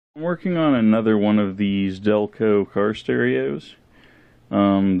I'm working on another one of these Delco car stereos.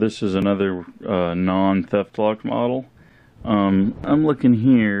 This is another non-TheftLock model. I'm looking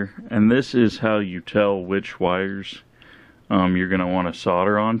here, and this is how you tell which wires you're going to want to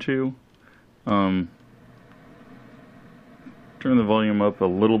solder onto. Turn the volume up a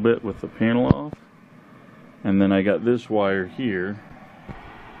little bit with the panel off, and then I got this wire here,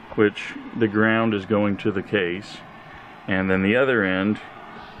 which the ground is going to the case, and then the other end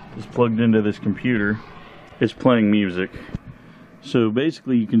is plugged into this computer. It's playing music. So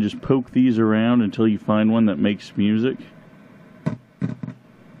basically you can just poke these around until you find one that makes music.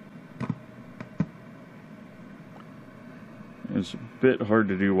 It's a bit hard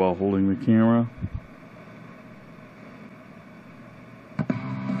to do while holding the camera.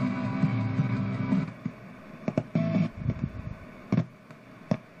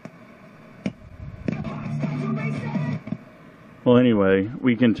 Well, anyway,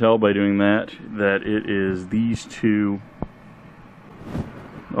 we can tell by doing that it is these two.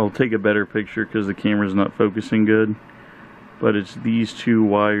 I'll take a better picture because the camera's not focusing good, but it's these two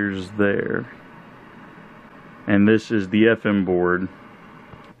wires there, and this is the FM board.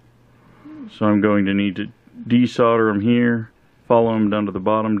 So I'm going to need to desolder them here, follow them down to the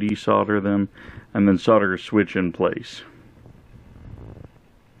bottom, desolder them, and then solder a switch in place.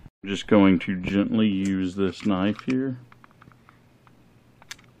 I'm just going to gently use this knife here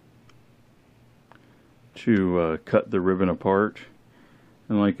to cut the ribbon apart.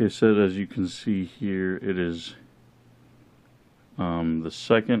 And like I said, as you can see here, it is the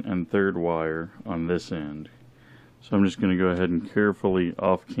second and third wire on this end. So I'm just going to go ahead and carefully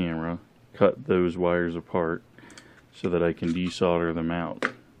off camera cut those wires apart so that I can desolder them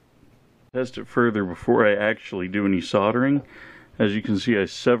out. Test it further before I actually do any soldering. As you can see, I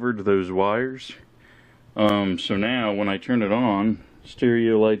severed those wires. So now when I turn it on,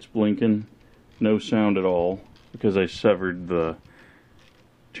 stereo light's blinking. No sound at all because I severed the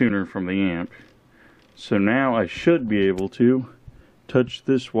tuner from the amp. So now I should be able to touch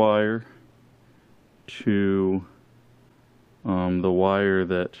this wire to the wire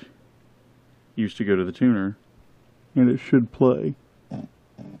that used to go to the tuner, and it should play.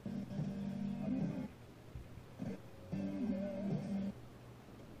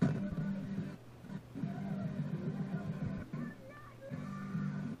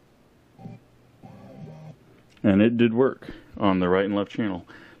 And it did work on the right and left channel.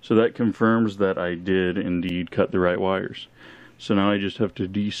 So that confirms that I did indeed cut the right wires. So now I just have to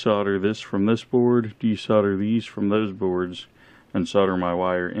desolder this from this board, desolder these from those boards, and solder my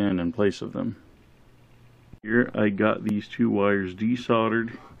wire in place of them. Here I got these two wires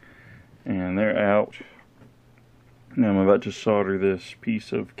desoldered, and they're out. Now I'm about to solder this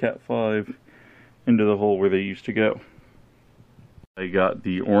piece of Cat5 into the hole where they used to go. I got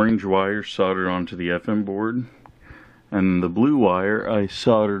the orange wire soldered onto the FM board, and the blue wire I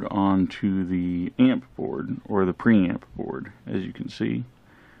soldered onto the amp board, or the preamp board, as you can see.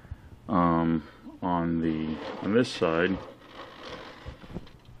 On this side,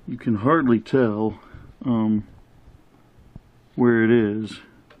 you can hardly tell where it is,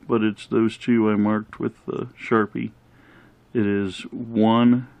 but it's those two I marked with the Sharpie. It is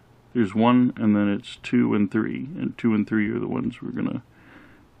one. There's one, and then it's 2 and 3, and 2 and 3 are the ones we're gonna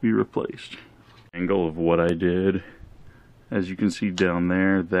be replaced. Angle of what I did, as you can see down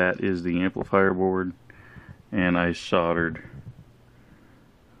there, that is the amplifier board, and I soldered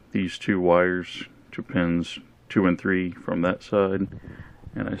these two wires to pins 2 and 3 from that side,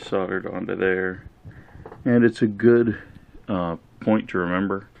 and I soldered onto there. And it's a good point to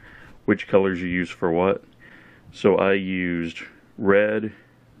remember which colors you use for what. So I used red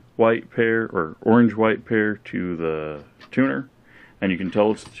white pair, or orange white pair, to the tuner, and you can tell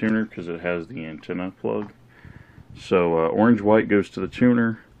it's the tuner because it has the antenna plug. So orange white goes to the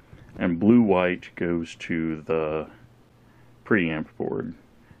tuner, and blue white goes to the preamp board.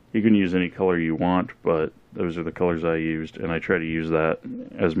 You can use any color you want, but those are the colors I used, and I try to use that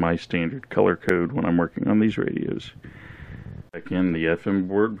as my standard color code when I'm working on these radios. Back in the FM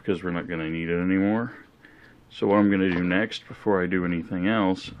board because we're not going to need it anymore. So what I'm going to do next, before I do anything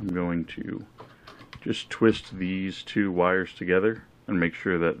else, I'm going to just twist these two wires together and make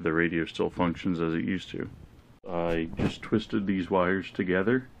sure that the radio still functions as it used to. I just twisted these wires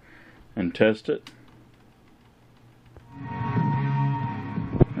together and test it.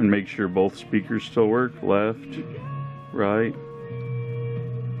 And make sure both speakers still work, left, right.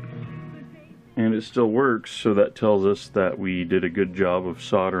 And it still works, so that tells us that we did a good job of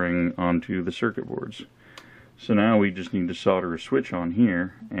soldering onto the circuit boards. So now we just need to solder a switch on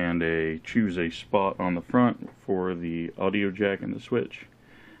here and choose a spot on the front for the audio jack and the switch.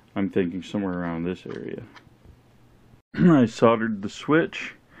 I'm thinking somewhere around this area. I soldered the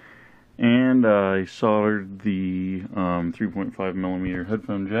switch, and I soldered the 3.5mm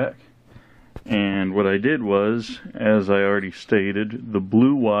headphone jack. And what I did was, as I already stated, the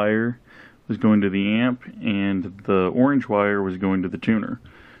blue wire was going to the amp and the orange wire was going to the tuner.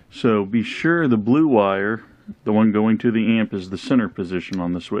 So be sure the blue wire, the one going to the amp, is the center position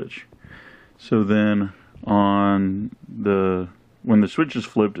on the switch. So then when the switch is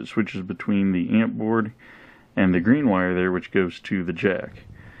flipped, it switches between the amp board and the green wire there, which goes to the jack.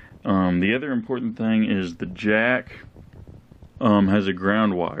 The other important thing is the jack has a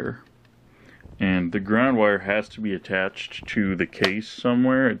ground wire. And the ground wire has to be attached to the case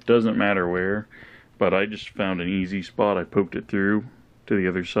somewhere. It doesn't matter where, but I just found an easy spot. I poked it through to the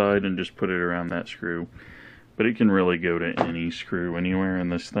other side and just put it around that screw. But it can really go to any screw anywhere in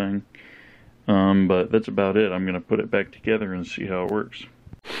this thing. But that's about it. I'm going to put it back together and see how it works.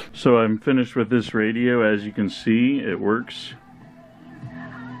 So I'm finished with this radio. As you can see, it works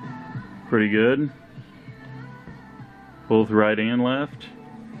pretty good, both right and left.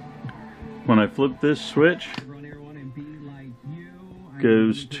 When I flip this switch,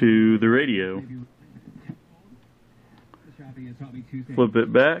 goes to the radio. Flip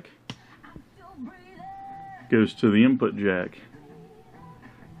it back, goes to the input jack.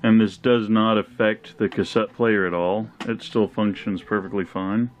 And this does not affect the cassette player at all. It still functions perfectly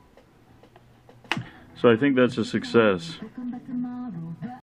fine. So I think that's a success.